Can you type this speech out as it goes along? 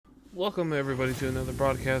Welcome everybody to another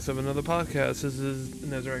broadcast of another podcast. This is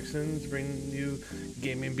Nezarexons bringing you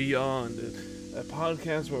Gaming Beyond, a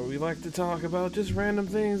podcast where we like to talk about just random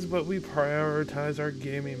things, but we prioritize our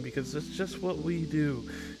gaming because it's just what we do.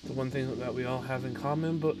 The one thing that we all have in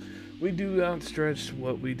common, but we do outstretch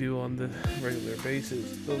what we do on the regular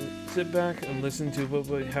basis. So sit back and listen to what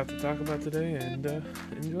we have to talk about today and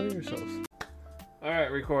enjoy yourselves.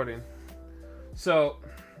 Alright, recording. So,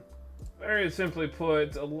 very simply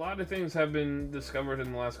put, a lot of things have been discovered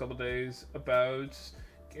in the last couple days about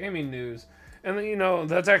gaming news. And,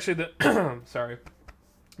 that's actually the... sorry.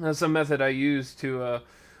 That's the method I use to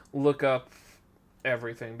look up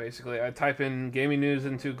everything, basically. I type in gaming news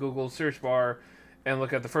into Google's search bar and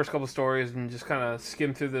look at the first couple stories and just kind of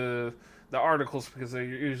skim through the articles because they're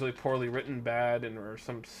usually poorly written, bad, or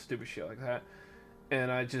some stupid shit like that.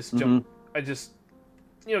 And I just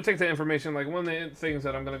take the information. Like, one of the things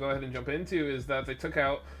that I'm going to go ahead and jump into is that they took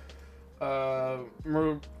out,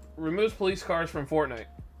 removes police cars from Fortnite.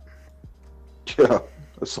 Yeah,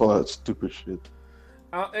 I saw that stupid shit.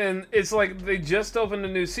 And it's like they just opened a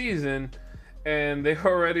new season, and they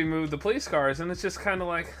already moved the police cars, and it's just kind of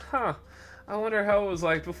like, I wonder how it was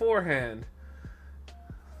like beforehand.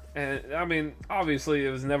 And, I mean, obviously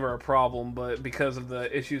it was never a problem, but because of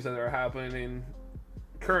the issues that are happening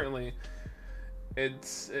currently,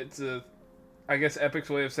 it's I guess Epic's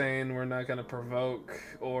way of saying we're not going to provoke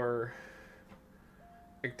or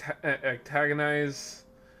antagonize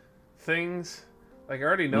things. Like, I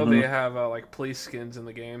already know they have like police skins in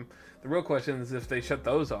the game. The real question is if they shut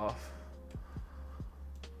those off.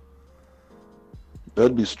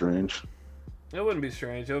 That'd be strange. It wouldn't be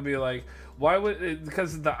strange. It would be like, why would it,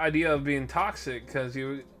 because of the idea of being toxic, because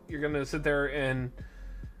you're going to sit there and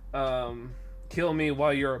kill me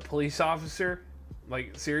while you're a police officer.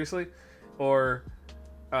 Like, seriously? Or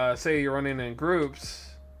say you're running in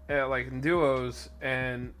groups, like in duos,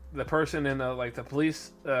 and the person in the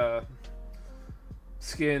police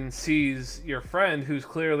skin sees your friend who's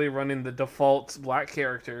clearly running the default black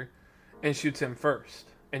character and shoots him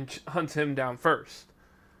first and hunts him down first.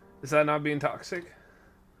 Is that not being toxic?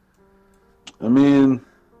 I mean,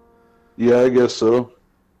 yeah, I guess so.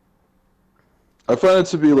 I find it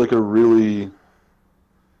to be like a really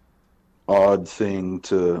odd thing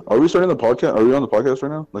to... Are we starting the podcast? Are we on the podcast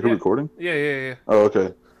right now? Like, yeah. A recording? Yeah. Oh,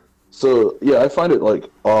 okay. So, yeah, I find it, like,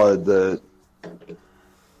 odd that...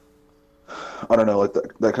 I don't know, like,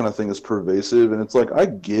 that kind of thing is pervasive, and it's like, I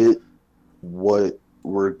get what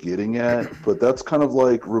we're getting at, but that's kind of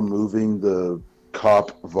like removing the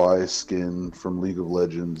Cop Vi skin from League of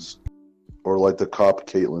Legends, or like the Cop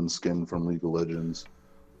Caitlyn skin from League of Legends.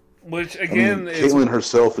 Which, again... Caitlyn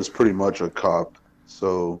herself is pretty much a cop.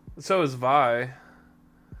 So is Vi.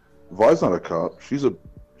 Vi's not a cop. She's a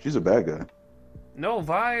bad guy. No,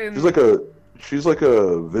 Vi and... She's like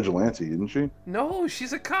a vigilante, isn't she? No,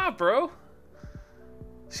 she's a cop, bro.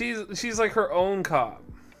 She's like her own cop.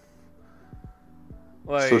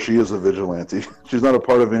 Like... So she is a vigilante. She's not a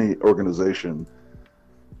part of any organization.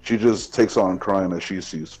 She just takes on crime as she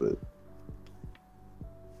sees fit.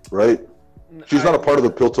 Right? She's not a part of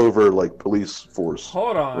the Piltover like police force.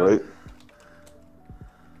 Hold on. Right?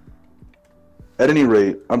 At any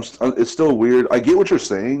rate, it's still weird. I get what you're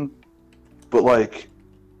saying, but like,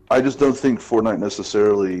 I just don't think Fortnite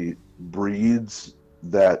necessarily breeds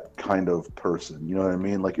that kind of person. You know what I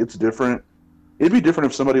mean? Like, it's different. It'd be different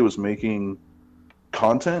if somebody was making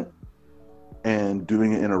content and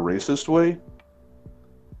doing it in a racist way.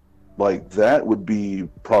 Like, that would be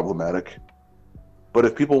problematic. But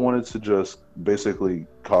if people wanted to just basically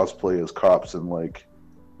cosplay as cops and like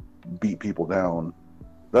beat people down,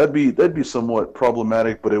 that'd be somewhat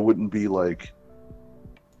problematic, but it wouldn't be like,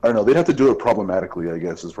 I don't know, they'd have to do it problematically, I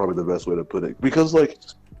guess, is probably the best way to put it. Because, like,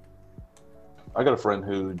 I got a friend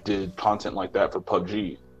who did content like that for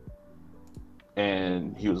PUBG,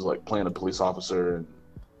 and he was, like, playing a police officer,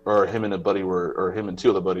 or him and two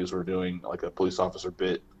other buddies were doing, like, a police officer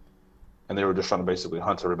bit, and they were just trying to basically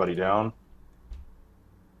hunt everybody down.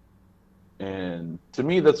 And to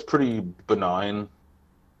me, that's pretty benign.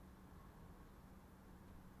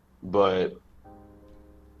 But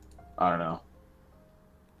I don't know.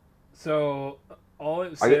 So all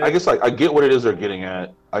it said... I guess I get what it is they're getting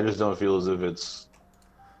at. I just don't feel as if it's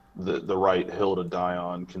the right hill to die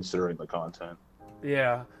on, considering the content.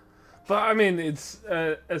 Yeah, but I mean, it's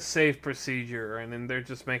a safe procedure, and then they're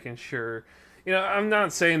just making sure. I'm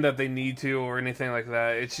not saying that they need to or anything like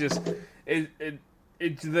that. It's just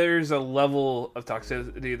there's a level of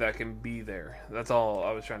toxicity that can be there. That's all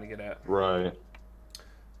I was trying to get at. Right.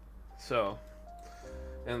 So,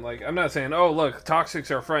 and like, I'm not saying, oh, look, Toxic's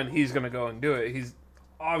our friend, he's gonna go and do it. He's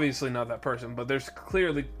obviously not that person, but there's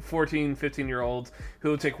clearly 14, 15-year-olds who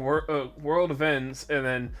will take world events and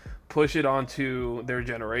then push it onto their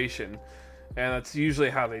generation. And that's usually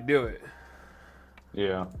how they do it.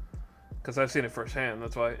 Yeah. Because I've seen it firsthand,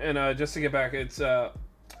 that's why. And just to get back, it's, what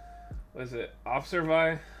is it? Officer Vi?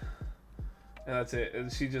 And that's it.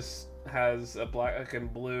 And she just has a black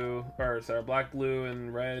and blue, or sorry, black, blue,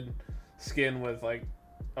 and red skin with, like,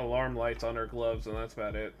 alarm lights on her gloves, and that's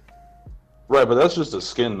about it. Right, but that's just a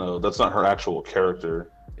skin, though. That's not her actual character.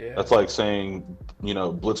 Yeah. That's like saying, you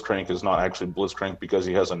know, Blitzcrank is not actually Blitzcrank because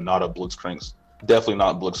he has not a Blitzcrank, definitely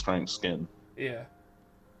not Blitzcrank skin. Yeah.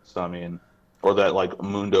 So, I mean, or that, like,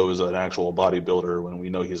 Mundo is an actual bodybuilder when we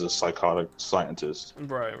know he's a psychotic scientist.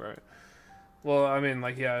 Right. Well, I mean,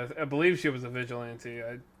 like, yeah, I believe she was a vigilante.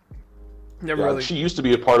 I never really... She used to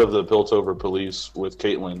be a part of the Piltover police with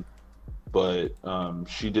Caitlin, but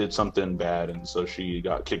she did something bad, and so she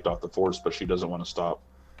got kicked off the force, but she doesn't want to stop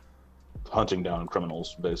hunting down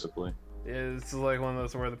criminals, basically. Yeah, it's like one of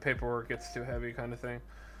those where the paperwork gets too heavy kind of thing.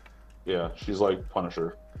 Yeah, she's like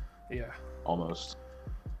Punisher. Yeah. Almost.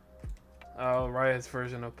 Oh, Riot's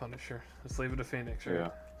version of Punisher. Let's leave it to Phoenix, right? Yeah.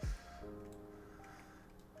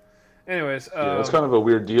 Anyways, yeah, it's kind of a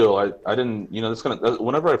weird deal. I didn't, you know, it's kind of,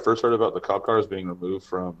 whenever I first heard about the cop cars being removed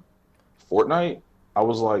from Fortnite, I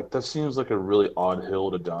was like, that seems like a really odd hill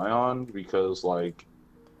to die on, because like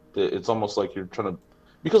it's almost like you're trying to,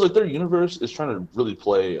 because like their universe is trying to really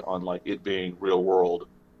play on like it being real world,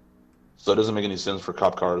 so it doesn't make any sense for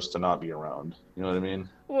cop cars to not be around. You know what I mean?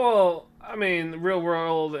 Well, I mean, real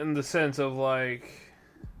world in the sense of like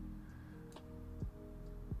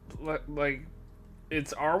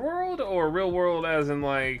it's our world, or real world as in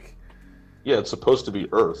like... Yeah, it's supposed to be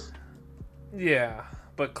Earth. Yeah,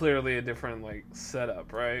 but clearly a different like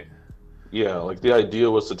setup, right? Yeah, like the idea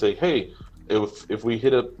was to take, hey, if we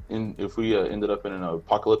ended up in an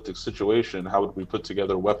apocalyptic situation, how would we put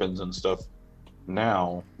together weapons and stuff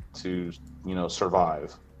now to, you know,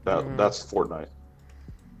 survive? That's Fortnite.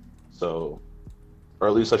 So, or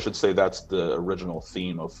at least I should say that's the original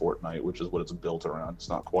theme of Fortnite, which is what it's built around. It's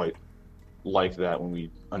not quite like that when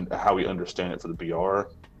how we understand it for the BR,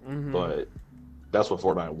 but that's what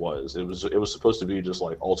Fortnite was. It was supposed to be just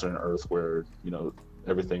like alternate Earth where, you know,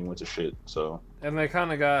 everything went to shit. So, and they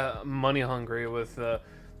kind of got money hungry with the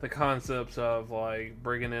concepts of like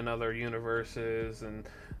bringing in other universes, and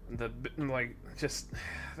the like just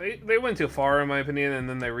they went too far in my opinion, and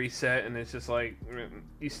then they reset, and it's just like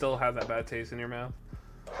you still have that bad taste in your mouth.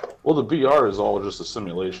 Well, the BR is all just a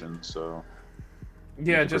simulation, so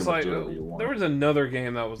yeah, just like there was another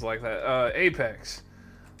game that was like that, Apex.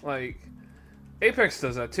 Like Apex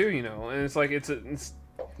does that too, you know, and it's like it's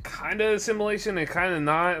kind of a simulation and kind of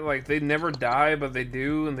not. Like they never die, but they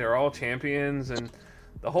do, and they're all champions, and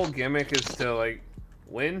the whole gimmick is to like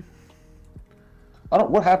win.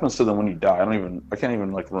 What happens to them when you die? I can't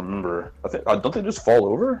even like remember. Don't they just fall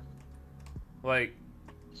over? Like,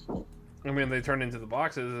 I mean, they turn into the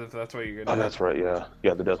boxes if that's what you're gonna do. Oh, that's right. Yeah,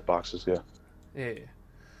 yeah, the death boxes. Yeah. Yeah.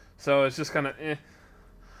 So it's just kind of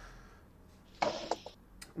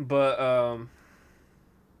But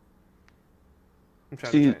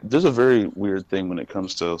see, there's a very weird thing when it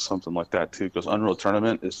comes to something like that too, because Unreal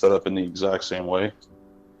Tournament is set up in the exact same way.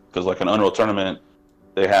 Because like an Unreal Tournament,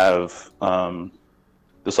 they have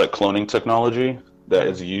this like cloning technology that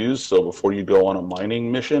is used. So before you go on a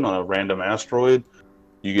mining mission on a random asteroid,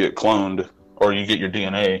 you get cloned, or you get your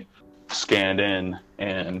DNA scanned in,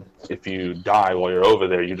 and if you die while you're over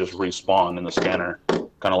there, you just respawn in the scanner,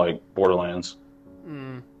 kind of like Borderlands.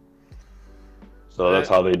 So that's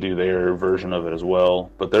how they do their version of it as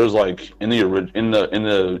well. But there's like in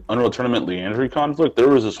the Unreal Tournament Leandry conflict, there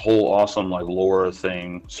was this whole awesome like lore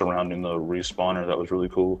thing surrounding the respawner that was really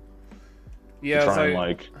cool. Yeah, to try and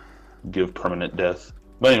like give permanent death.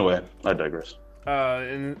 But anyway, I digress.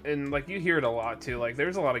 And like you hear it a lot too. Like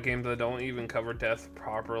there's a lot of games that don't even cover death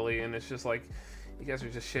properly, and it's just like you guys are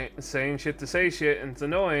just saying shit to say shit, and it's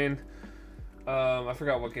annoying. I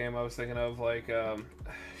forgot what game I was thinking of. Like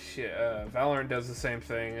Valorant does the same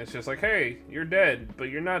thing. It's just like, hey, you're dead, but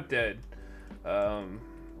you're not dead.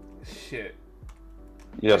 Shit.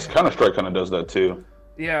 Yes, Counter-Strike kind of does that too.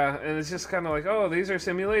 Yeah, and it's just kind of like, oh, these are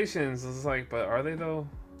simulations. It's like, but are they though?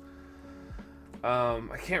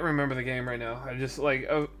 I can't remember the game right now. I just like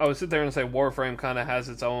I would sit there and say Warframe kind of has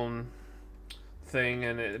its own thing,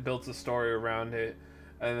 and it builds a story around it.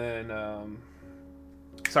 And then,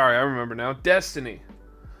 sorry, I remember now. Destiny.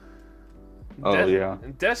 Yeah.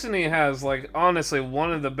 Destiny has like honestly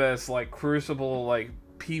one of the best like Crucible like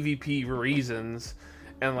PvP reasons,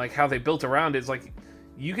 and like how they built around it is like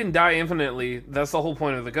you can die infinitely. That's the whole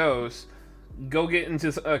point of the Ghost, go get into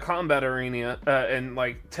a combat arena and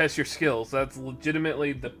like test your skills. That's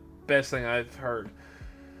legitimately the best thing I've heard.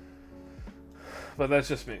 But that's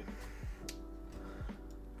just me.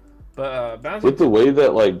 But bouncing With the way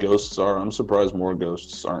that like ghosts are, I'm surprised more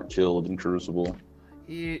ghosts aren't killed in Crucible.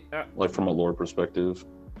 yeah, Like from a lore perspective.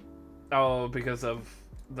 oh, because of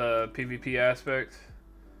the PvP aspect.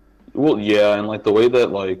 Well, yeah, and like the way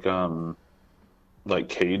that like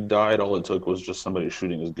Cade died, all it took was just somebody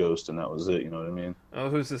shooting his ghost, and that was it. You know what I mean? Oh,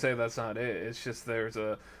 who's to say that's not it? It's just there's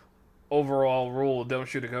a overall rule: don't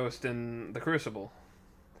shoot a ghost in the Crucible.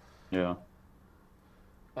 Yeah.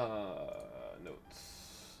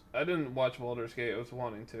 Notes. I didn't watch Baldur's Gate. I was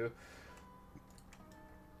wanting to.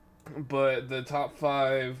 But the top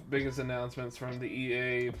 5 biggest announcements from the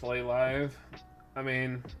EA Play Live, I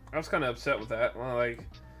mean, I was kind of upset with that. Like,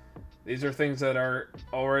 these are things that are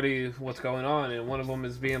already what's going on, and one of them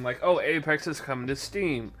is being like, oh, Apex is coming to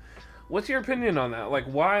Steam. What's your opinion on that? Like,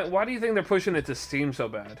 why do you think they're pushing it to Steam so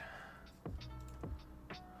bad?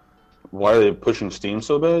 Why are they pushing Steam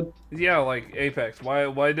so bad? Yeah, like Apex.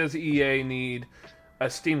 Why does EA need a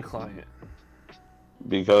Steam client?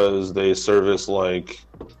 Because they service like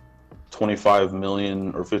 25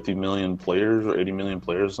 million or 50 million players or 80 million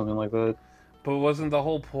players, something like that. But wasn't the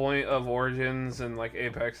whole point of Origins and like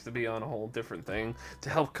Apex to be on a whole different thing to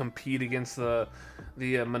help compete against the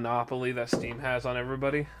monopoly that Steam has on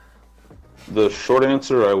everybody? The short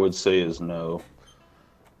answer I would say is no.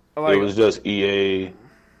 Like, It was just EA.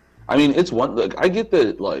 I mean, it's one. Like, I get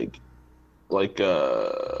that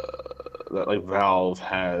that like Valve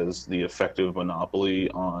has the effective monopoly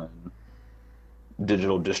on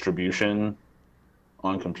digital distribution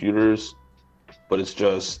on computers, but it's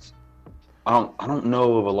just I don't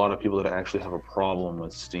know of a lot of people that actually have a problem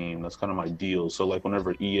with Steam. That's kind of my deal. So like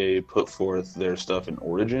whenever EA put forth their stuff in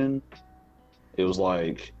Origin, it was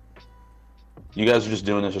like, you guys are just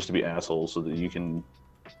doing this just to be assholes so that you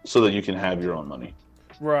can have your own money.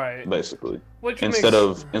 right. Basically. Which Instead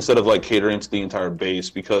of like catering to the entire base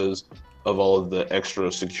because of all of the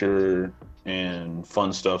extra secure and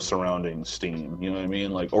fun stuff surrounding Steam. You know what I mean?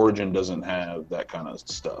 Like Origin doesn't have that kind of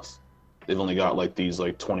stuff. They've only got like these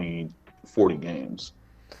like 20, 40 games.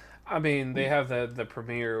 I mean, they have the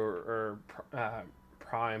Premiere or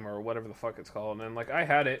Prime or whatever the fuck it's called, and like I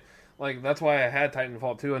had it. Like that's why I had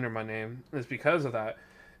Titanfall 2 under my name. It's because of that.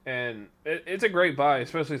 And it's a great buy,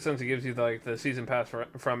 especially since it gives you the season pass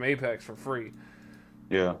from Apex for free.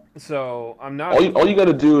 Yeah. So I'm not. All you got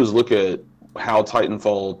to do is look at how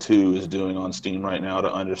Titanfall 2 is doing on Steam right now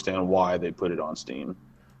to understand why they put it on Steam.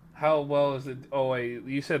 How well is it? Oh wait,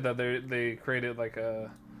 you said that they created like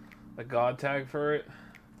a god tag for it.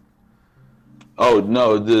 Oh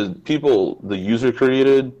no, the user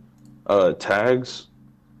created tags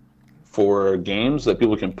for games that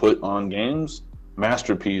people can put on games.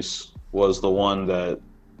 Masterpiece was the one that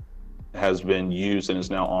has been used and is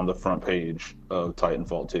now on the front page of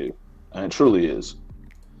Titanfall 2, and it truly is.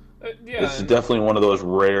 Yeah, It's definitely one of those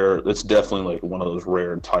rare. It's definitely like one of those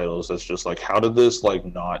rare titles that's just like, how did this like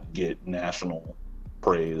not get national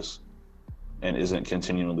praise and isn't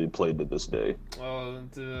continually played to this day? well,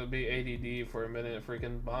 to be ADD for a minute,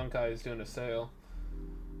 freaking Bankai is doing a sale.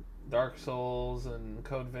 Dark Souls and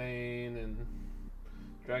Code Vein and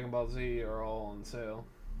Dragon Ball Z are all on sale.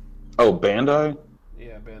 Oh, Bandai?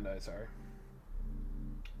 Yeah, Bandai, sorry.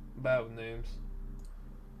 Bad with names.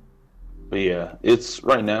 But yeah, it's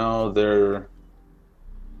right now they're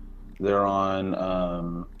on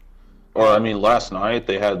or I mean last night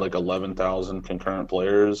they had like 11,000 concurrent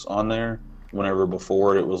players on there, whenever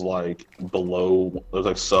before it was like below, it was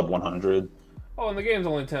like sub 100. Oh, and the game's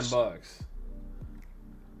only $10.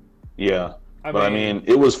 Yeah. I mean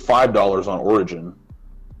it was $5 on Origin.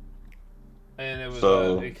 And it was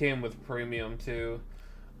So- it came with premium too.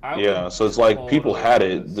 Yeah, so it's like people had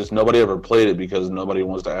it, just nobody ever played it because nobody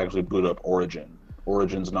wants to actually boot up Origin.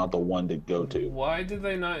 Origin's not the one to go to. Why did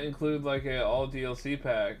they not include like a all DLC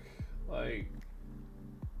pack? Like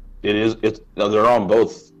They're on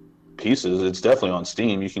both pieces. It's definitely on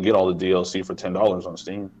Steam. You can get all the DLC for $10 on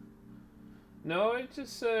Steam. no, it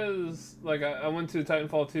just says like I went to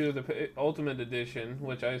Titanfall 2, the Ultimate Edition,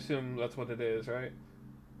 which I assume that's what it is, right?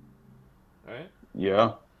 Right?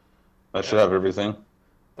 Yeah. That should have everything.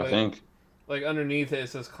 I think. Like underneath it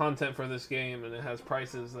says content for this game, and it has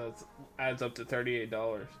prices that adds up to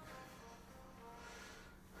 $38.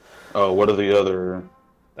 Oh, what are the other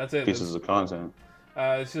That's it. pieces of content?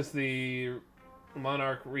 It's just the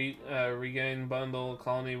Monarch Regain bundle,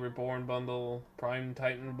 Colony Reborn bundle, Prime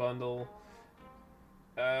Titan bundle.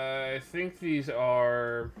 I think these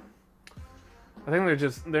are. I think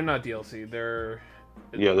they're not DLC.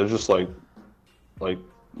 Yeah, they're just like like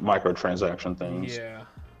microtransaction things. Yeah.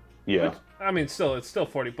 Yeah. Which, I mean, still, it's still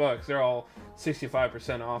 $40. They're all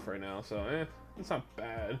 65% off right now, so it's not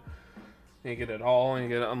bad. You get it all, and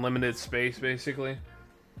you get unlimited space, basically.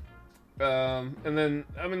 And then,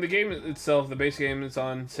 I mean, the game itself, the base game is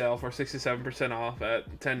on sale for 67% off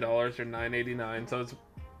at $10 or $9.89. So it's,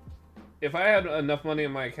 if I had enough money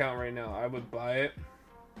in my account right now, I would buy it.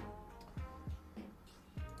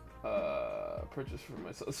 Purchase for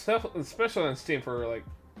myself, especially on Steam for like,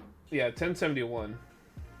 yeah, $10.71.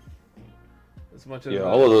 As much as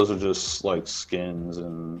all of those are just like skins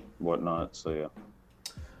and whatnot. So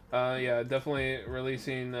yeah, definitely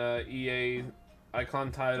releasing EA icon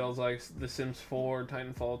titles like The Sims 4,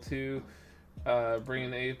 Titanfall 2,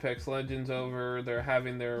 bringing Apex Legends over. They're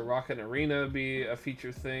having their Rocket Arena be a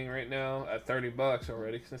feature thing right now at $30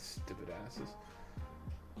 already. Stupid asses.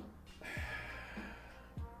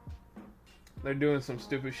 They're doing some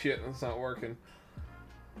stupid shit and it's not working.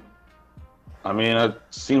 I mean, it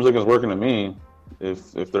seems like it's working to me.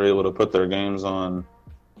 If they're able to put their games on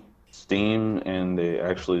Steam and they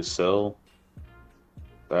actually sell,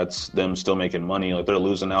 that's them still making money. Like they're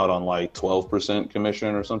losing out on like 12%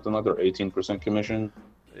 commission or something like that, or 18% commission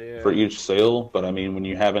for each sale. But I mean, when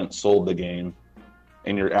you haven't sold the game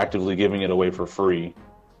and you're actively giving it away for free,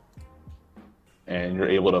 and you're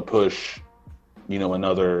able to push,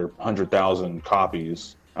 another 100,000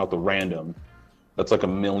 copies out the random, that's like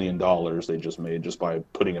 $1 million they just made just by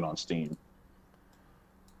putting it on Steam.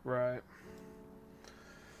 Right.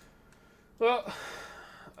 Well,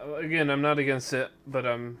 again, I'm not against it, but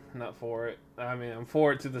I'm not for it. I mean, I'm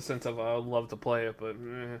for it to the sense of I would love to play it, but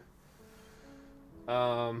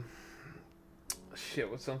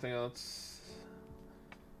shit, what's something else?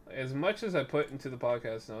 As much as I put into the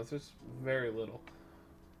podcast now, it's just very little.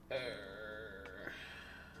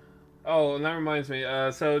 Oh, and that reminds me.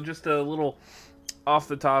 So just a little off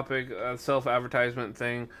the topic, self-advertisement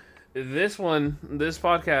thing. This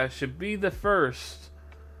podcast should be the first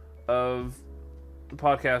of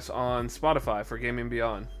podcasts on Spotify for Gaming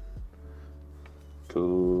Beyond.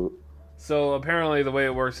 Cool. So apparently the way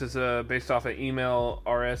it works is based off an email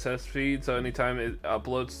RSS feed. So anytime it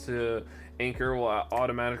uploads to Anchor, will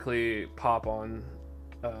automatically pop on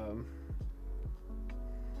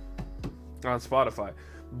Spotify.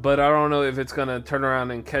 But I don't know if it's gonna turn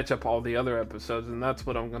around and catch up all the other episodes, and that's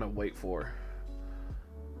what I'm gonna wait for.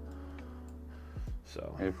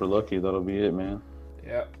 So if we're lucky, that'll be it, man.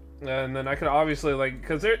 Yeah, and then I could obviously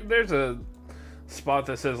because there's a spot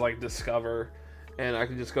that says Discover, and I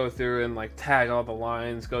can just go through and tag all the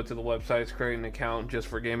lines, go to the websites, create an account just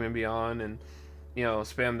for Gaming Beyond, and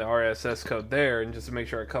spam the RSS code there, and just to make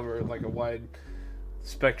sure I cover a wide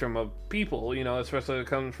spectrum of people. Especially if it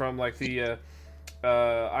comes from the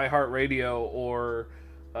iHeartRadio or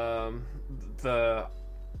the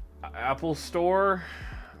Apple Store,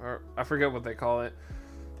 or I forget what they call it.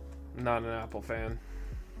 I'm not an Apple fan.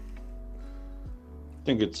 I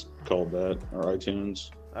think it's called that, or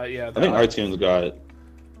iTunes. Yeah, I think iTunes got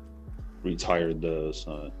retired though,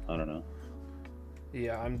 so I don't know.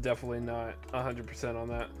 Yeah, I'm definitely not 100% on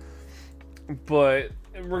that. But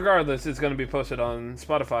regardless, it's going to be posted on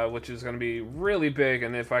Spotify, which is going to be really big.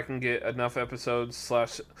 And if I can get enough episodes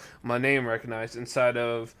 / my name recognized inside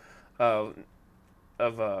of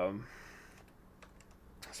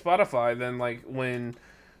Spotify, then when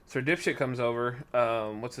Sir Dipshit comes over,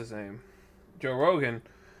 what's his name, Joe Rogan,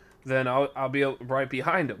 then I'll be right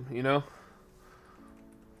behind him.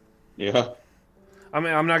 Yeah. I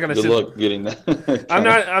mean, I'm not gonna. Good luck getting that. I'm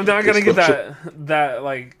not gonna get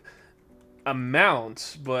that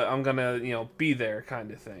amount, but I'm gonna be there kind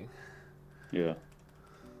of thing. Yeah.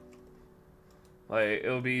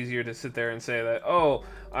 It'll be easier to sit there and say that, oh,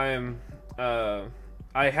 I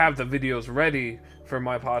have the videos ready for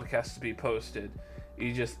my podcast to be posted.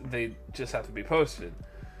 They just have to be posted.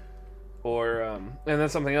 Or and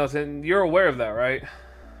that's something else, and you're aware of that, right?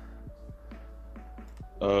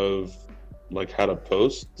 Of how to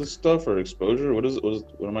post this stuff or exposure? What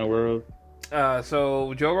am I aware of?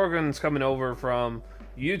 So Joe Rogan's coming over from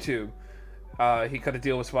YouTube. He cut a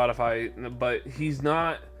deal with Spotify, but he's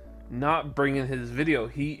not bringing his video.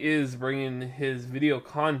 He is bringing his video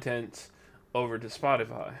content over to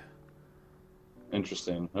Spotify.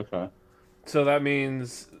 Interesting. Okay. So that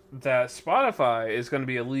means that Spotify is going to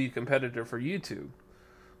be a lead competitor for YouTube,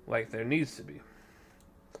 like there needs to be.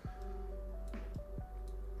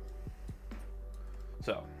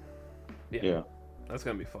 So, yeah. That's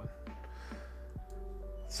going to be fun.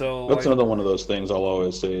 So that's another one of those things I'll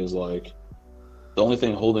always say is the only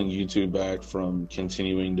thing holding YouTube back from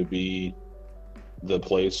continuing to be the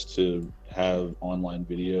place to have online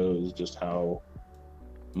video is just how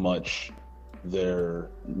much they're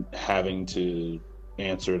having to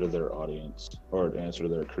answer to their audience or answer to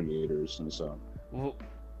their creators, and so Well,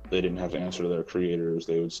 they didn't have to answer to their creators,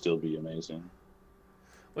 they would still be amazing.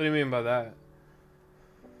 what do you mean by that?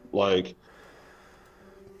 Like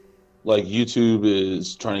YouTube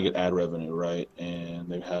is trying to get ad revenue, right?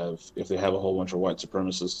 And if they have a whole bunch of white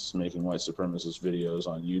supremacists making white supremacist videos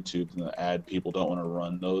on YouTube, then the ad people don't want to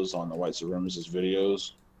run those on the white supremacist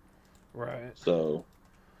videos. Right. So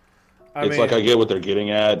I it's mean, like I get what they're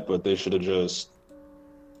getting at, but they should have just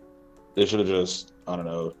I don't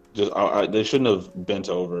know, they shouldn't have bent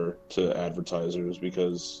over to advertisers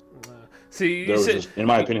because see, there was just, in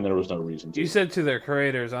my opinion, there was no reason to. you said to their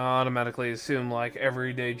creators, I automatically assume like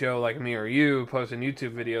everyday Joe like me or you posting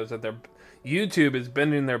YouTube videos that their YouTube is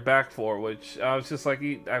bending their back for, which I was just like,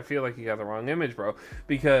 I feel like you got the wrong image, bro,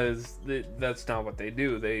 because that's not what they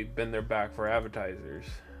do. They bend their back for advertisers.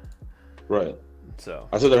 Right. So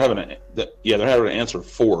I said they're having an answer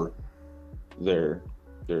for their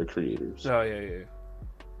creators oh yeah.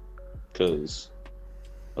 because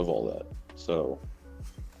of all that. So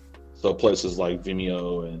places like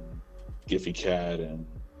Vimeo and Giphy Cat and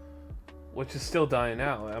Which is still dying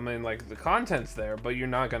out. I mean, like, the content's there, but you're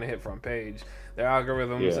not going to hit front page. Their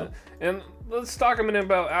algorithms. Yeah. And let's talk a minute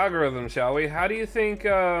about algorithms, shall we? How do you think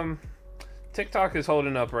TikTok is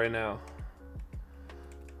holding up right now?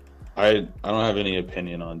 I don't have any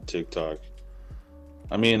opinion on TikTok.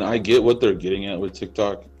 I mean, I get what they're getting at with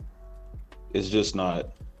TikTok. It's just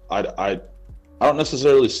not. I don't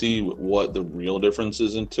necessarily see what the real difference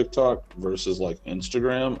is in TikTok versus like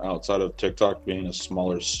Instagram, outside of TikTok being a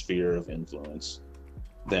smaller sphere of influence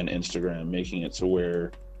than Instagram, making it to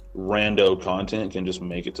where rando content can just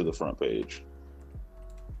make it to the front page.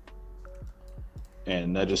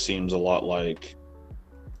 And that just seems a lot like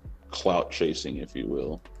clout chasing, if you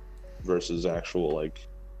will, versus actual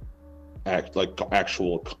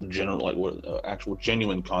actual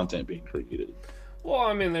genuine content being created. Well,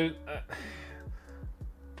 I mean, there's...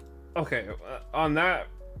 okay, on that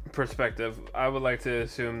perspective, I would like to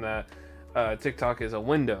assume that TikTok is a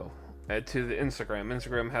window to the Instagram.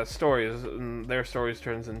 Instagram has stories, and their stories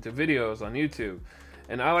turns into videos on YouTube.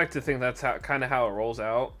 And I like to think that's kind of how it rolls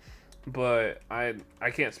out. But I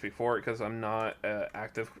can't speak for it because I'm not an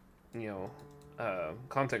active,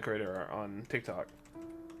 content creator on TikTok,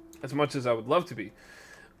 as much as I would love to be.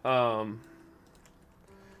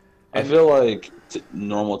 I feel like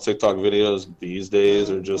normal TikTok videos these days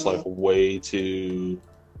are just like way too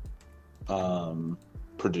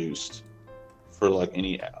produced for like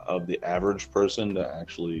any of the average person to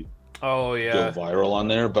actually go viral on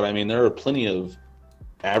there. But I mean, there are plenty of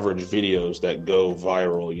average videos that go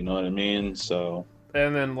viral, you know what I mean? So,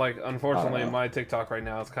 and then like unfortunately my TikTok right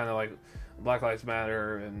now is kind of like Black Lives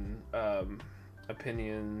Matter and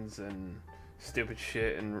opinions and stupid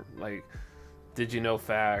shit and like did you know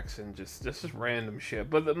facts and just random shit.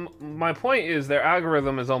 But my point is their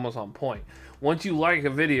algorithm is almost on point. Once you like a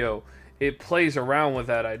video, it plays around with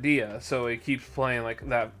that idea, so it keeps playing like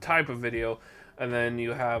that type of video, and then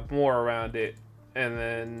you have more around it, and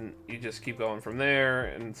then you just keep going from there,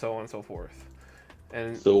 and so on and so forth.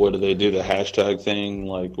 And so what do they do? The hashtag thing,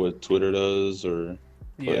 like what Twitter does or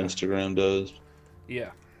what Instagram does?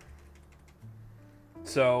 Yeah.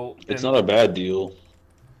 So it's not a bad deal.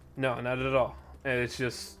 No, not at all. And it's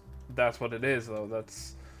just that's what it is, though.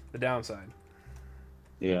 That's the downside.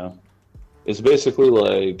 Yeah, it's basically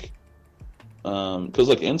like, because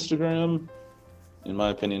like Instagram, in my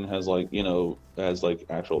opinion, has like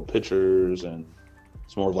actual pictures and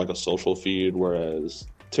it's more of like a social feed, whereas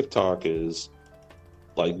TikTok is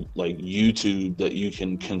like YouTube that you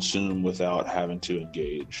can consume without having to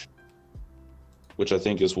engage, which I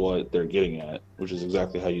think is what they're getting at, which is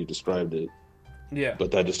exactly how you described it. Yeah. But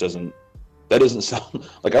that doesn't sound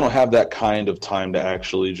like I don't have that kind of time to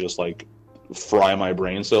actually just like fry my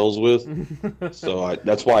brain cells with. So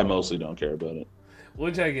that's why I mostly don't care about it.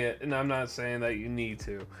 Which I get, and I'm not saying that you need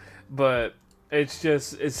to, but it's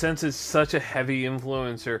just since it's such a heavy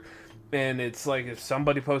influencer, and it's like if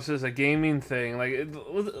somebody posts a gaming thing, like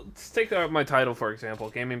let's take my title for example,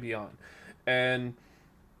 Gaming Beyond, and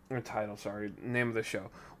name of the show,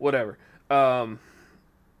 whatever,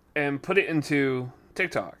 and put it into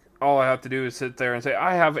TikTok. All I have to do is sit there and say,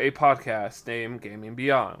 I have a podcast named Gaming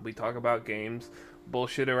Beyond. We talk about games,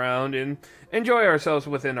 bullshit around, and enjoy ourselves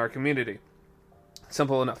within our community.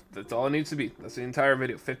 Simple enough. That's all it needs to be. That's the entire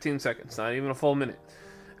video. 15 seconds. Not even a full minute.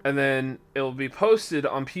 And then it'll be posted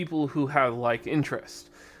on people who have like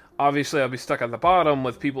interest. Obviously, I'll be stuck at the bottom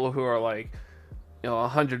with people who are like,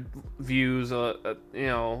 100 views, a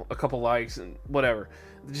couple likes, and whatever.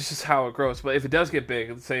 It's just how it grows. But if it does get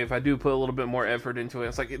big, say if I do put a little bit more effort into it,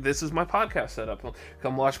 it's like, this is my podcast setup.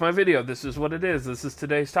 Come watch my video. This is what it is. This is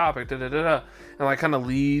today's topic. Da da da da. And like kind of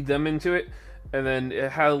lead them into it. And then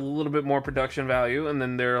it had a little bit more production value. And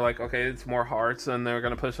then they're like, okay, it's more hearts, and they're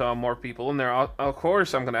gonna push on more people. And they're, of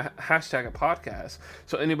course, I'm gonna hashtag a podcast.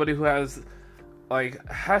 So anybody who has like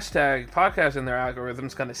hashtag podcast in their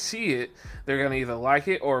algorithm's gonna see it. They're gonna either like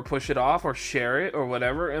it or push it off or share it or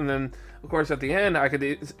whatever. And then of course at the end I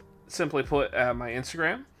could simply put my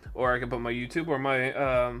Instagram, or I could put my YouTube, or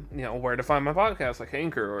my where to find my podcast, like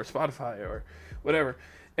Anchor or Spotify or whatever.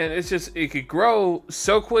 And it's just, it could grow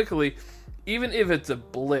so quickly. Even if it's a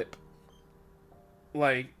blip,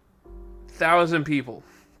 like 1,000 people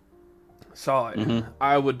saw it,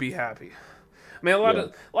 I would be happy. I mean, a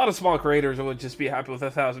lot of small creators would just be happy with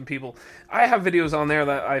 1,000 people. I have videos on there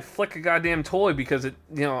that I flick a goddamn toy because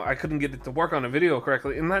I couldn't get it to work on a video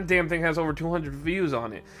correctly, and that damn thing has over 200 views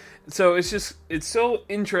on it. So it's so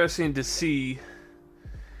interesting to see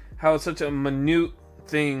how such a minute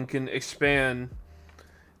thing can expand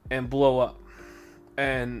and blow up.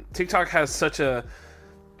 And TikTok has such a,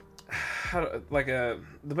 the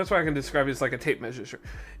best way I can describe it is like a tape measure.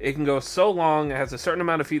 It can go so long, it has a certain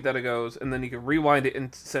amount of feet that it goes, and then you can rewind it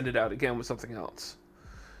and send it out again with something else.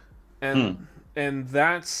 And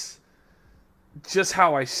that's just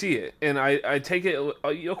how I see it. And I take it,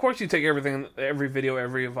 of course you take everything, every video,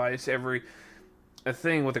 every advice, every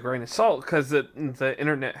thing with a grain of salt, because the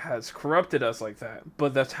internet has corrupted us like that.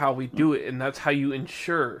 But that's how we do it, and that's how you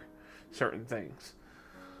ensure certain things.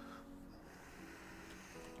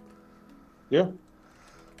 Yeah,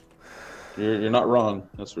 you're not wrong.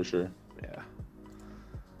 That's for sure. Yeah,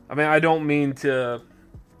 I mean, I don't mean to,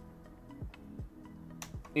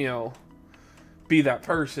 be that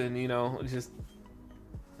person. Just.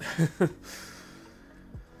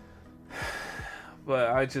 But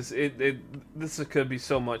I just this could be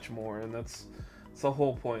so much more, and that's the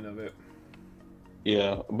whole point of it.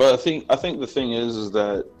 Yeah, but I think the thing is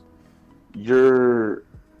that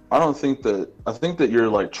I think that you're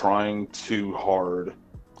like trying too hard.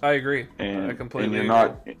 I agree. And, I completely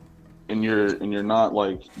agree. And you're not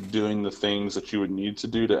like doing the things that you would need to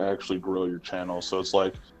do to actually grow your channel. So it's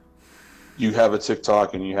like you have a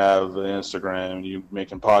TikTok and you have an Instagram and you're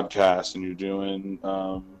making podcasts and you're doing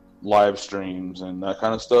live streams and that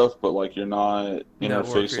kind of stuff, but like you're not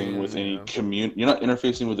interfacing with any community. You're not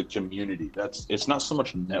interfacing with the community. It's not so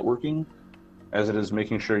much networking as it is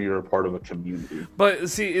making sure you're a part of a community. But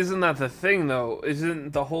see, isn't that the thing though?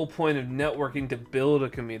 Isn't the whole point of networking to build a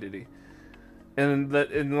community? And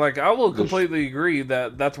I will completely agree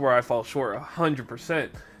that that's where I fall short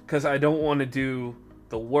 100%, because I don't want to do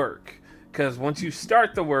the work. Because once you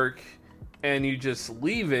start the work and you just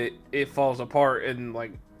leave it, it falls apart and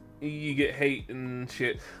like you get hate and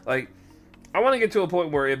shit. Like, I want to get to a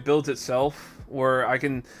point where it builds itself, where I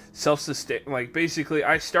can self-sustain. Like, basically,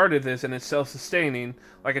 I started this and it's self-sustaining,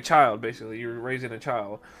 like a child, basically. You're raising a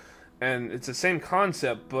child. And it's the same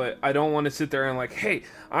concept, but I don't want to sit there and like, hey,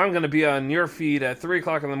 I'm going to be on your feed at 3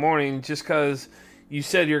 o'clock in the morning just because you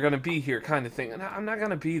said you're going to be here, kind of thing. And I'm not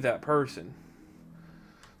going to be that person.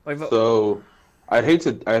 Like, so, I'd hate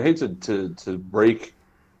to break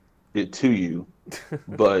it to you,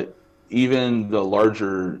 but even the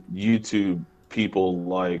larger YouTube people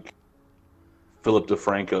like Philip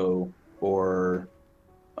DeFranco or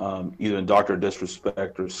either Dr.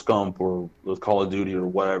 Disrespect or Scump or with Call of Duty or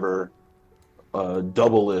whatever,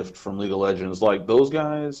 Double Lift from League of Legends, like those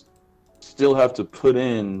guys still have to put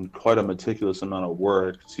in quite a meticulous amount of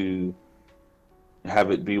work to have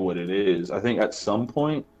it be what it is. I think at some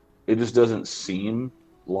point it just doesn't seem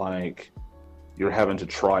like you're having to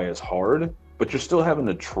try as hard, but you're still having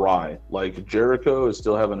to try. Like Jericho is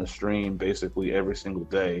still having to stream basically every single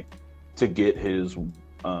day to get his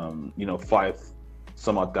 5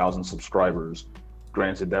 some odd thousand subscribers.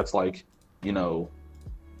 Granted, that's like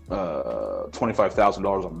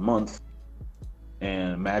 $25,000 a month,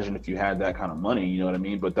 and imagine if you had that kind of money, you know what I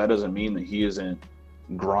mean? But that doesn't mean that he isn't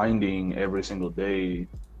grinding every single day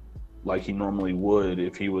like he normally would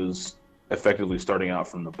if he was effectively starting out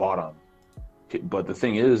from the bottom. But the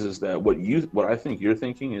thing is that what I think you're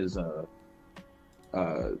thinking is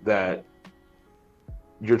that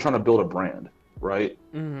you're trying to build a brand, right?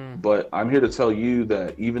 Mm-hmm. But I'm here to tell you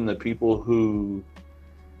that even the people who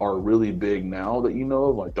are really big now that you know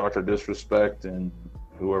of, like Dr. Disrespect and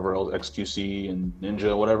whoever else, XQC and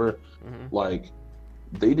Ninja, whatever, like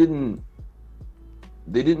they didn't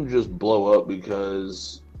just blow up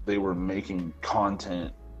because they were making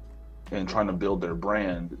content and trying to build their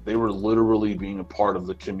brand, they were literally being a part of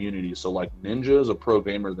the community. So like Ninja is a pro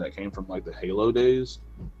gamer that came from like the Halo days.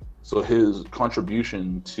 So his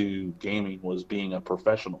contribution to gaming was being a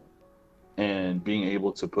professional and being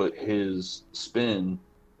able to put his spin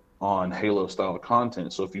on Halo style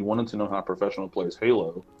content. So if you wanted to know how a professional plays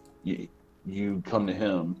Halo, you come to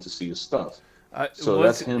him to see his stuff. So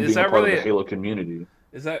that's him being a part of the Halo community.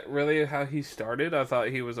 Is that really how he started? I thought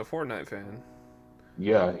he was a Fortnite fan.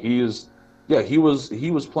 Yeah, he is. Yeah, he was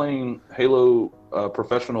playing Halo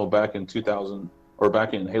professional back in 2000 or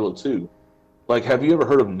back in Halo 2. Like, have you ever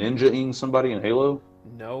heard of ninja-ing somebody in Halo?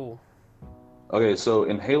 No. Okay, so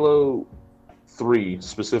in Halo 3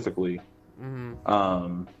 specifically,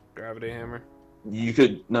 Gravity Hammer. You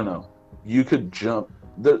could jump.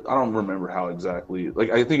 I don't remember how exactly.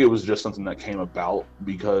 Like, I think it was just something that came about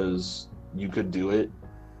because you could do it.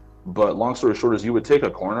 But long story short is you would take a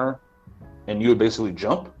corner and you would basically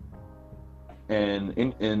jump. And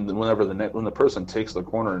when the person takes the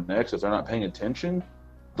corner next, if they're not paying attention,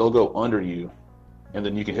 they'll go under you, and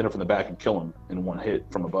then you can hit them from the back and kill them in one hit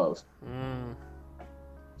from above.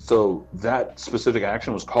 So that specific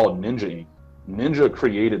action was called ninja-ing. Ninja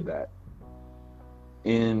created that.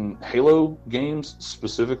 In Halo games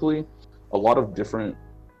specifically, a lot of different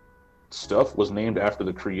stuff was named after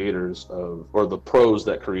the creators or the pros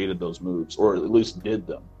that created those moves, or at least did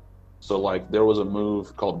them. So like there was a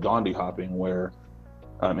move called Gandhi hopping where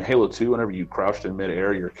in Halo 2, whenever you crouched in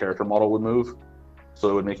midair, your character model would move, so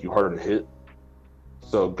it would make you harder to hit.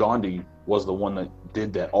 So Gandhi was the one that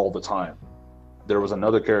did that all the time. There was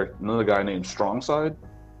another guy named Strongside.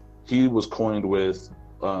 He was coined with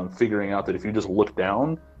figuring out that if you just look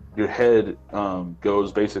down, your head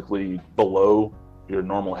goes basically below your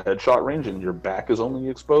normal headshot range and your back is only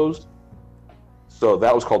exposed. So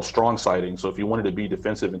that was called strong sighting. So if you wanted to be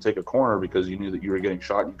defensive and take a corner because you knew that you were getting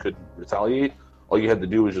shot and you couldn't retaliate, all you had to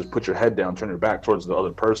do was just put your head down, turn your back towards the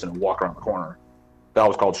other person, and walk around the corner. That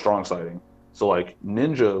was called strong sighting. So like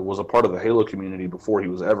Ninja was a part of the Halo community before he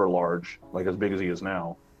was ever large, like as big as he is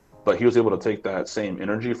now. But he was able to take that same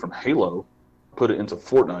energy from Halo, put it into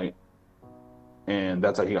Fortnite, and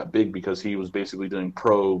that's how he got big, because he was basically doing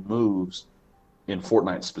pro moves in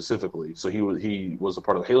Fortnite specifically. So he was a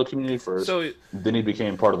part of the Halo community first, then he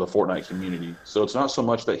became part of the Fortnite community. So it's not so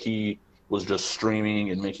much that he was just streaming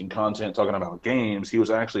and making content talking about games. He was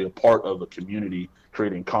actually a part of a community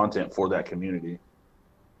creating content for that community.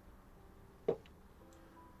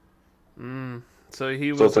 So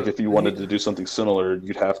it's like if you wanted to do something similar,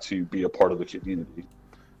 you'd have to be a part of the community.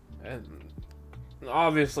 And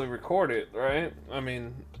obviously record it, right? I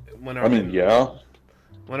mean, yeah.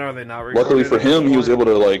 When are they not recording? Luckily for him, he was able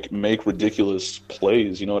to like make ridiculous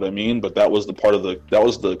plays. You know what I mean? But that was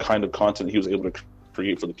the kind of content he was able to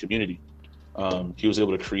create for the community. He was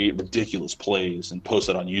able to create ridiculous plays and post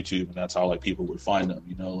it on YouTube, and that's how like people would find him.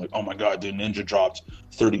 You know, like, oh my god, dude, Ninja dropped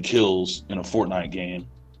 30 kills in a Fortnite game.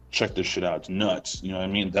 Check this shit out. It's nuts. You know what I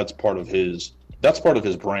mean? That's part of his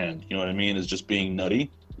brand. You know what I mean? Is just being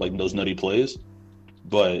nutty, like those nutty plays.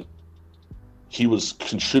 But he was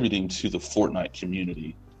contributing to the Fortnite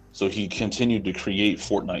community. So he continued to create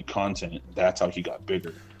Fortnite content. That's how he got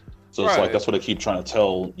bigger. So it's like, that's what I keep trying to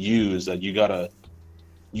tell you, is that you gotta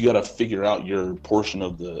figure out your portion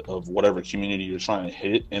of whatever community you're trying to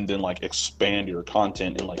hit, and then like expand your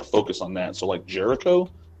content and like focus on that. So like Jericho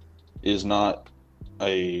is not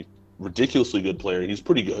a ridiculously good player. He's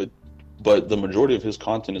pretty good, but the majority of his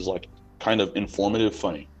content is like kind of informative,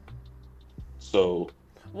 funny. So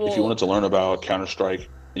if you wanted to learn about Counter-Strike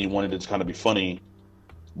and you wanted it to kind of be funny,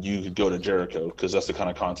 you could go to Jericho, because that's the kind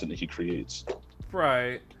of content that he creates.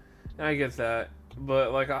 Right. I get that.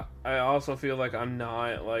 But like I also feel like I'm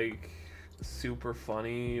not like super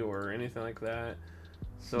funny or anything like that.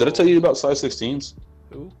 So did I tell you about Size 16s?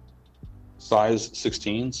 Who? Size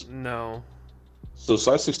 16s? No. So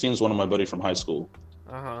Size 16 is one of my buddy from high school.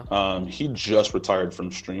 He just retired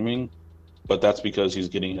from streaming, but that's because he's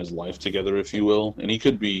getting his life together, if you will. And he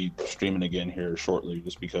could be streaming again here shortly,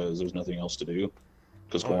 just because there's nothing else to do,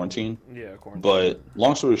 because quarantine. Yeah, quarantine. But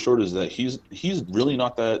long story short is that he's really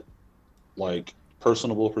not that like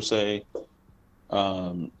personable per se.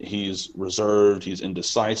 He's reserved. He's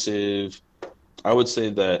indecisive. I would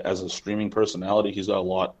say that as a streaming personality, he's got a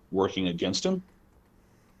lot working against him.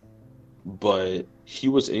 But he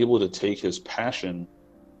was able to take his passion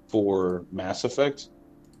for Mass Effect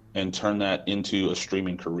and turn that into a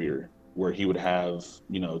streaming career, where he would have,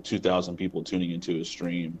 2,000 people tuning into his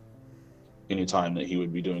stream anytime that he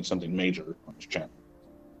would be doing something major on his channel.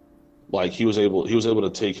 Like he was able to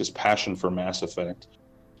take his passion for Mass Effect,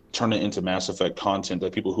 turn it into Mass Effect content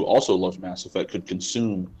that people who also love Mass Effect could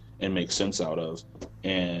consume and make sense out of.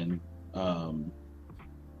 And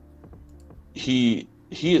he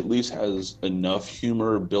at least has enough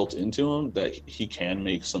humor built into him that he can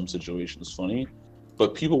make some situations funny.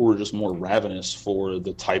 But people were just more ravenous for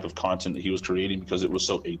the type of content that he was creating because it was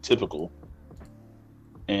so atypical.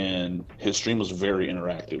 And his stream was very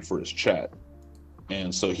interactive for his chat.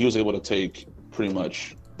 And so he was able to take pretty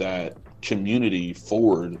much that community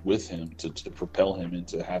forward with him to propel him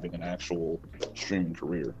into having an actual streaming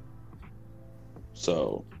career.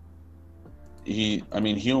 So I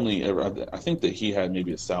think that he had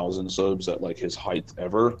maybe 1,000 subs at like his height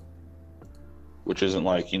ever, which isn't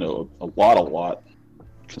like, a lot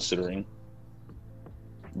considering.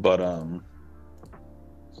 But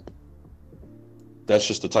that's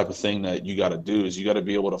just the type of thing that you got to do, is you got to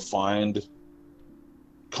be able to find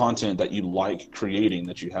content that you like creating,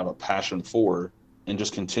 that you have a passion for, and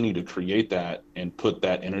just continue to create that and put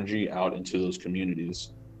that energy out into those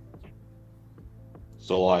communities.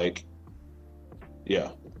 So like,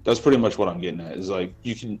 yeah, that's pretty much what I'm getting at, is like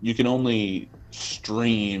you can only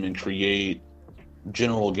stream and create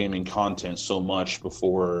general gaming content so much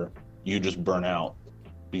before you just burn out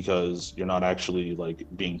because you're not actually like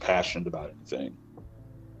being passionate about anything.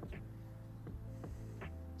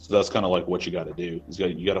 So that's kind of like what you got to do.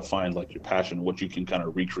 You got to find like your passion, what you can kind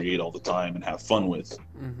of recreate all the time and have fun with.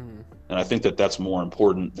 Mm-hmm. And I think that that's more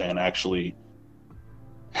important than actually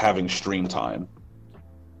having stream time,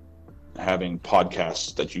 having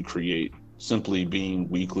podcasts that you create. Simply being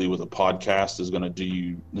weekly with a podcast is not going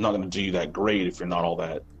to do you that great if you're not all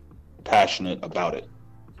that passionate about it,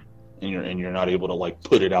 and you're not able to like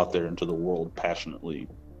put it out there into the world passionately.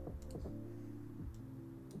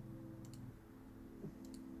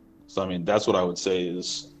 So I mean, that's what I would say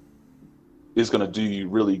is going to do you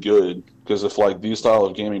really good. Because if like these style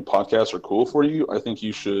of gaming podcasts are cool for you, I think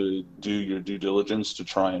you should do your due diligence to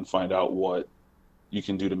try and find out what you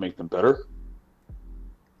can do to make them better.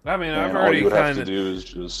 I mean, and I've already all you would have to do is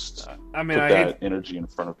just put that energy in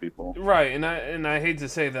front of people. Right, and I hate to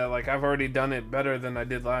say that, like, I've already done it better than I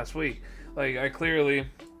did last week. Like, I clearly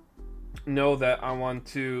know that I want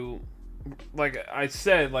to, like I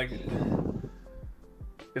said, like,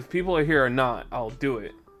 if people are here or not, I'll do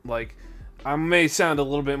it. Like, I may sound a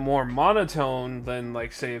little bit more monotone than,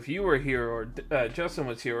 like, say, if you were here or Justin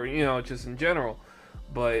was here, or, just in general.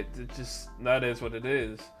 But that is what it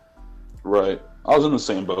is. Right. I was in the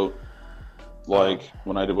same boat. Like,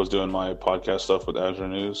 when I was doing my podcast stuff with Azure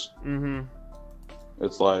News. Mm-hmm.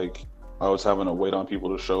 It's like, I was having to wait on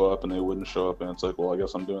people to show up, and they wouldn't show up, and it's like, well, I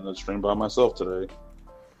guess I'm doing this stream by myself today.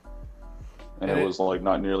 And it was, like,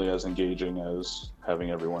 not nearly as engaging as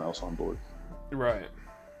having everyone else on board. Right.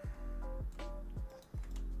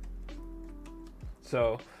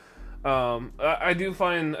 So, I do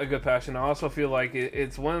find a good passion. I also feel like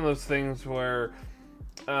it's one of those things where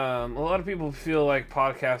a lot of people feel like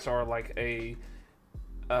podcasts are like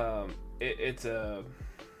it's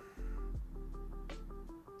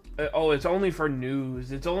it's only for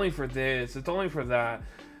news, it's only for this, it's only for that,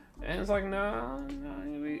 and it's like no,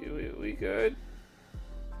 we good.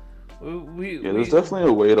 There's definitely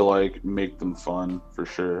a way to like make them fun for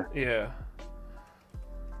sure. Yeah.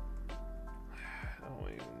 I don't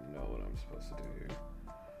even know what I'm supposed to do here.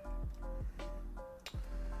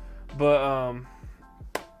 But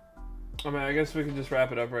I mean, I guess we can just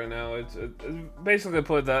wrap it up right now. It's basically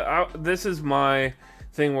put that out. This is my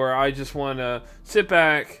thing where I just want to sit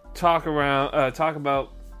back, talk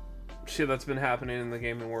about shit that's been happening in the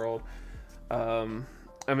gaming world. I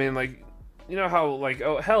mean, like, you know how, like,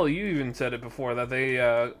 oh hell, you even said it before that they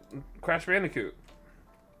Crash Bandicoot.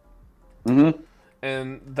 Mm-hmm.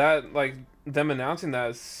 And that, like, them announcing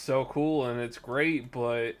that is so cool and it's great,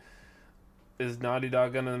 but is Naughty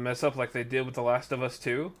Dog gonna mess up like they did with The Last of Us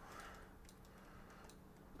 2?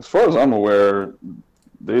 As far as I'm aware,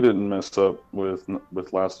 they didn't mess up with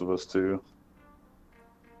Last of Us 2.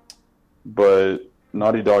 But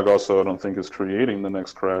Naughty Dog also, I don't think, is creating the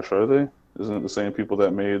next Crash, are they? Isn't it the same people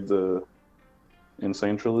that made the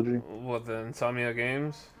Insane trilogy? What, the Insomnia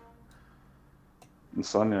Games?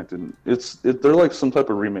 Insomniac didn't. They're like some type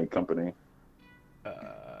of remake company.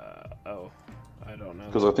 I don't know.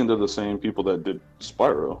 Because I think they're the same people that did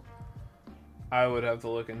Spyro. I would have to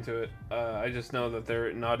look into it. I just know that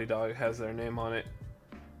their Naughty Dog has their name on it.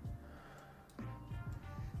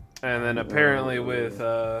 And then apparently with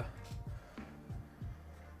The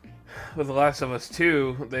Last of Us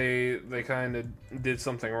 2, they kind of did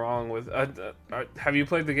something wrong with. Have you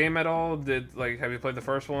played the game at all? Have you played the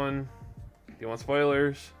first one? Do you want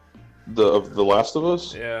spoilers? Of The Last of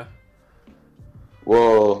Us? Yeah.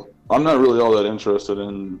 Well, I'm not really all that interested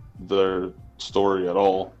in their story at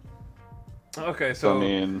all. Okay, So, so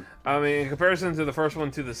I mean, in comparison to the first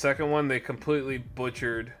one to the second one, they completely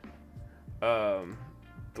butchered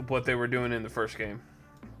what they were doing in the first game.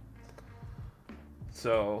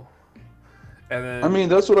 So, and then I mean,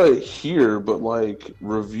 that's what I hear, but like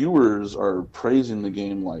reviewers are praising the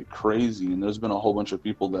game like crazy, and there's been a whole bunch of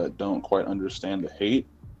people that don't quite understand the hate,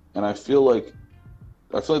 and I feel like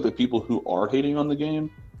the people who are hating on the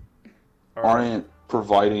game aren't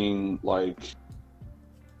providing like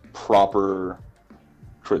proper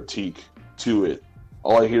critique to it.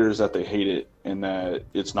 All I hear is that they hate it and that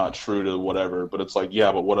it's not true to whatever, but it's like,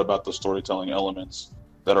 yeah, but what about the storytelling elements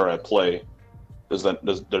that are at play? Does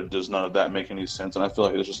none of that make any sense? And I feel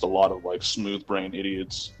like there's just a lot of like smooth brain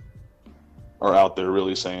idiots are out there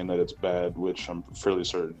really saying that it's bad, which I'm fairly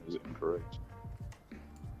certain is incorrect.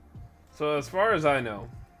 So as far as I know,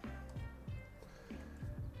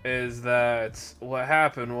 is that what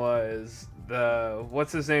happened was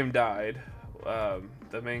what's his name died, the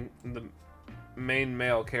main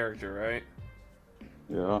male character, right?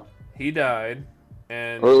 Yeah. He died,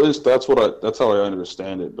 and Or at least that's how I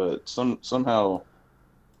understand it, but somehow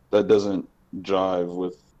that doesn't jive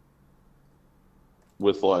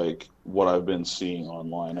with like what I've been seeing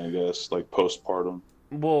online, I guess, like postpartum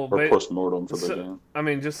or postmortem for the game. I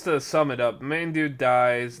mean, just to sum it up, main dude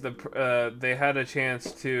dies. They had a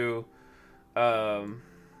chance to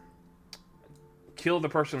kill the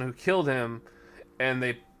person who killed him, and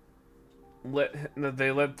they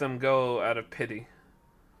let them go out of pity.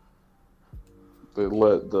 They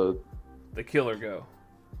let the killer go.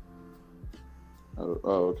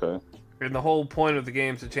 Oh, okay. And the whole point of the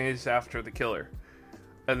game is to chase after the killer,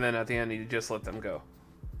 and then at the end you just let them go.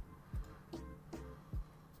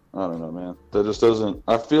 I don't know, man. That just doesn't.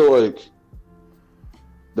 I feel like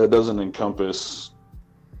that doesn't encompass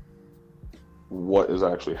what is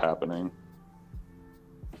actually happening.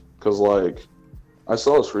 Because, like, I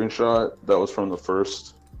saw a screenshot that was from the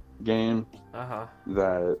first game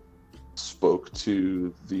that spoke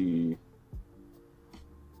to the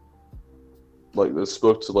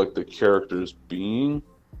the character's being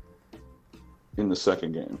in the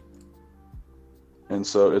second game. And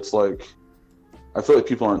so it's like, I feel like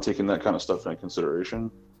people aren't taking that kind of stuff into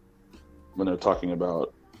consideration when they're talking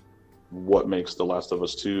about what makes The Last of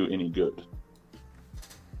Us 2 any good.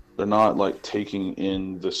 They're not like taking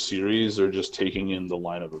in the series, they're just taking in the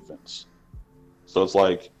line of events. So it's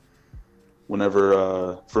like,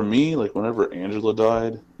 for me, like whenever Angela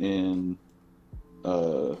died in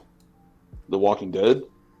The Walking Dead,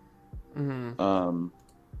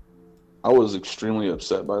 I was extremely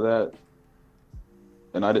upset by that.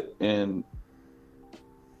 And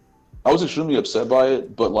I was extremely upset by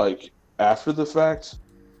it, but like after the fact,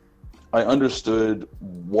 I understood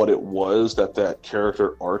what it was that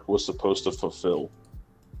character arc was supposed to fulfill.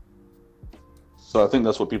 So I think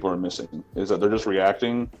that's what people are missing, is that they're just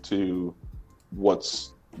reacting to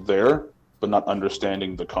what's there, but not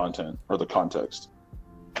understanding the content or the context.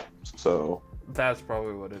 So that's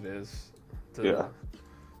probably what it is. To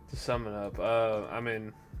sum it up, I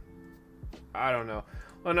mean, I don't know.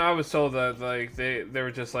 Well, no, I was told that like they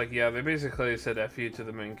were just like, yeah, they basically said "F you" to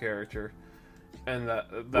the main character, and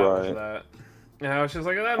that was that. And I was just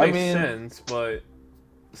like, that makes sense, but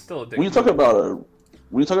still a dick. When you talk about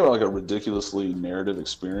like a ridiculously narrative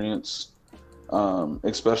experience,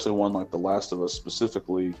 especially one like The Last of Us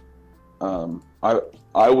specifically,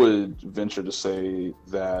 I would venture to say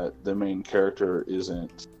that the main character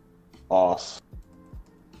isn't off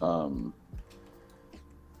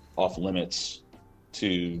limits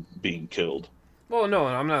to being killed. Well, no,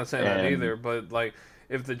 I'm not saying that either, but like,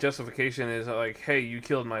 if the justification is like, hey, you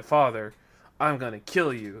killed my father, I'm gonna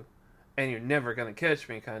kill you, and you're never gonna catch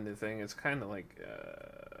me, kind of thing, it's kind of like,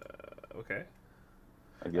 okay,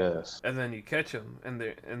 I guess. And then you catch him, and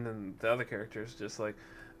then the other character is just like,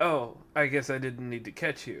 oh, I guess I didn't need to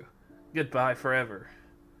catch you. Goodbye forever.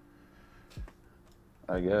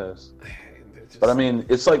 I guess. Just... But I mean,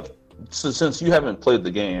 it's like, since you haven't played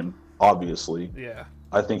the game, obviously. Yeah.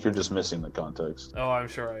 I think you're just missing the context. Oh, I'm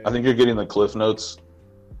sure I am. I think you're getting the Cliff Notes,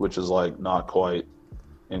 which is like not quite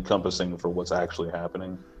encompassing for what's actually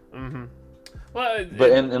happening. Mm-hmm. Well,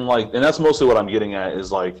 and that's mostly what I'm getting at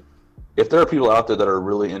is like, if there are people out there that are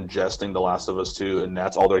really ingesting The Last of Us 2 and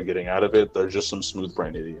that's all they're getting out of it, they're just some smooth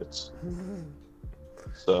brain idiots.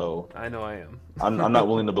 So I know I am. I'm not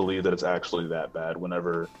willing to believe that it's actually that bad.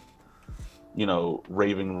 Whenever,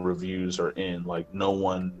 raving reviews are in, like, no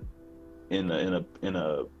one in a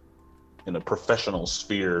professional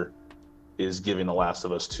sphere is giving The Last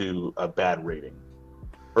of Us 2 a bad rating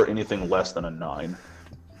or anything less than a 9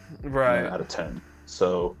 right out of 10.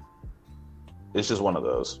 So it's just one of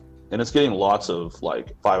those. and it's getting lots of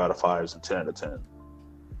like 5 out of 5s and 10 out of 10.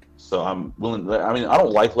 So I'm willing. I mean, I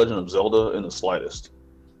don't like Legend of Zelda in the slightest,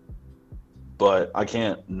 but I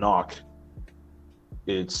can't knock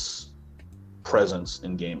its presence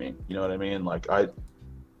in gaming. You know what I mean? Like I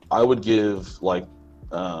would give like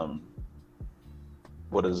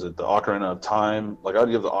what is it? The Ocarina of Time. Like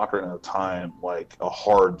I'd give the Ocarina of Time like a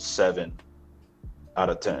hard 7 out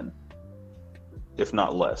of 10, if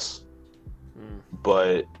not less.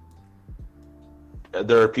 But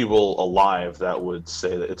there are people alive that would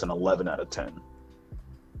say that it's an 11 out of 10,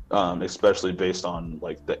 especially based on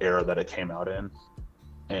like the era that it came out in,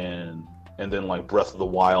 and then like Breath of the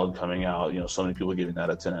Wild coming out. You know, so many people giving that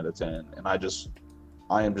a 10 out of 10, and I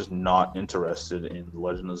am just not interested in the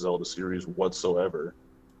Legend of Zelda series whatsoever.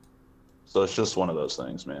 So it's just one of those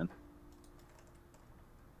things, man.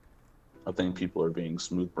 I think people are being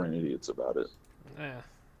smooth-brain idiots about it. Yeah.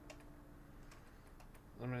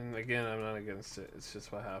 I mean, again, I'm not against it. It's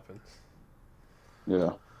just what happens.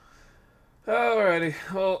 Yeah. Alrighty.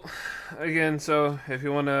 Well, again, so if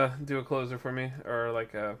you want to do a closer for me, or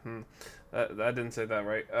like I didn't say that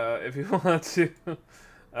right. If you want to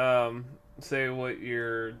say what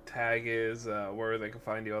your tag is, where they can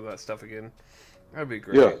find you, all that stuff again, that'd be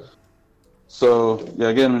great. Yeah. So, yeah,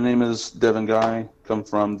 again, my name is Devin Guy. Come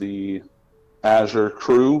from the Azure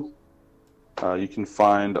crew. You can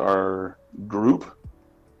find our group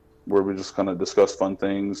where we just kind of discuss fun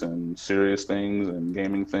things and serious things and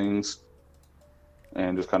gaming things,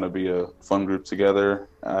 and just kind of be a fun group together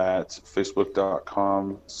at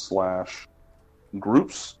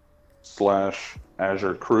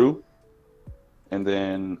facebook.com/groups/Azure crew. And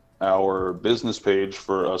then our business page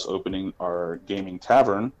for us opening our gaming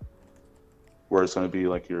tavern, where it's going to be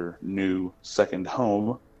like your new second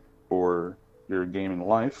home for your gaming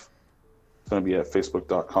life. It's going to be at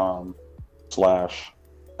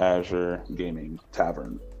facebook.com/Azure Gaming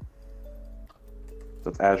Tavern.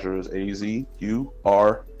 That's Azure is AZURE.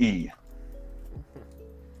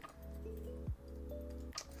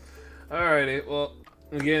 Alrighty, well,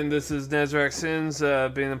 again, this is Nezrak Sins,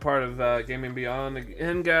 being a part of Gaming Beyond.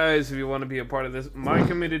 And guys, if you want to be a part of this, my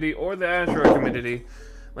community or the Azure community,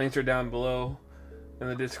 links are down below in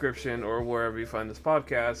the description or wherever you find this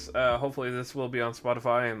podcast. Hopefully this will be on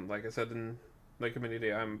Spotify, and like I said in the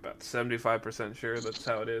community, I'm about 75% sure that's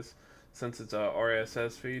how it is, since it's a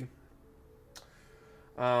RSS feed.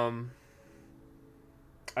 I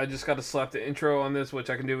just got to slap the intro on this, which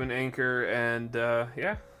I can do in Anchor, and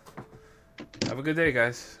yeah. Have a good day,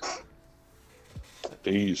 guys.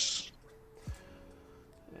 Peace.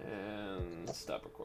 And stop recording.